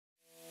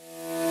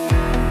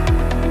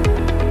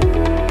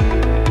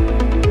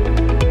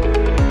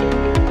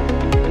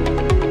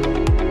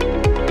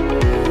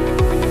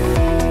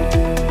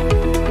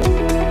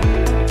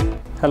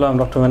Hello, I'm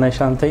Dr. Vinay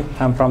Shanthi.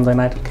 I'm from the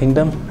United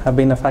Kingdom. I've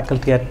been a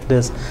faculty at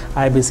this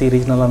IBC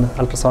Regional and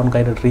Ultrasound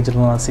Guided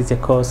Regional Anaesthesia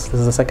course. This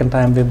is the second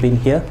time we've been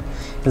here.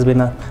 It's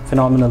been a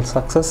phenomenal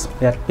success.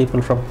 We had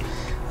people from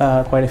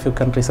quite a few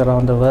countries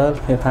around the world.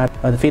 We've had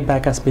the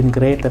feedback has been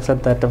great. They've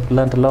said that they've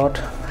learned a lot,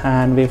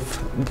 and we've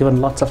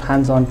given lots of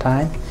hands-on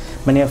time.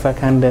 Many of our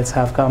candidates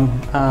have come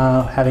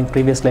having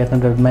previously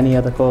attended many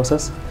other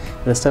courses.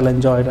 They still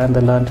enjoyed and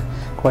they learned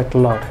quite a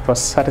lot. It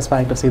was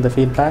satisfying to see the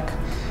feedback.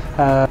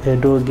 They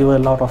do give a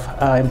lot of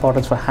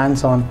importance for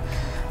hands-on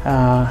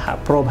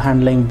probe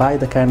handling by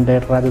the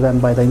candidate rather than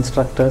by the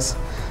instructors,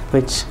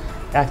 which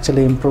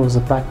actually improves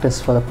the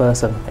practice for the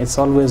person. It's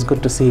always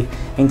good to see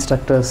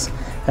instructors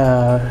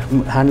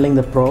handling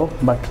the probe,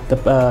 but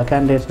the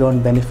candidates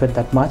don't benefit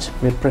that much.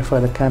 We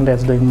prefer the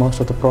candidates doing most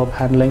of the probe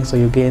handling, so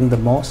you gain the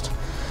most,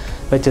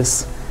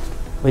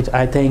 which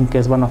I think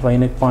is one of the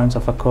unique points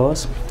of a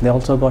course. They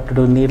also got to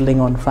do needling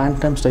on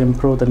phantoms to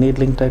improve the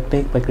needling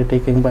technique by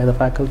critiquing by the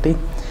faculty.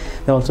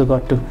 They also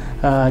got to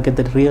get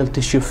the real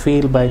tissue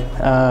feel by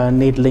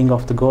needling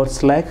of the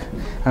goat's leg,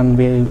 and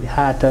we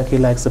had turkey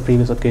legs the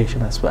previous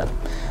occasion as well.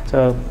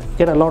 So you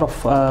get a lot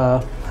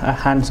of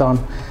hands-on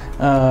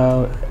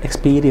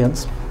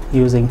experience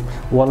using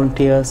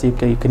volunteers, you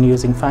can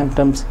using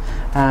phantoms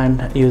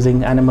and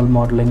using animal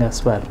modeling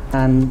as well.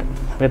 And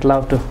we'd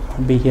love to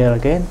be here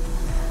again,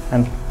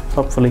 and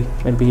hopefully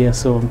we'll be here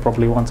soon,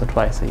 probably once or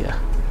twice a year.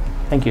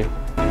 Thank you.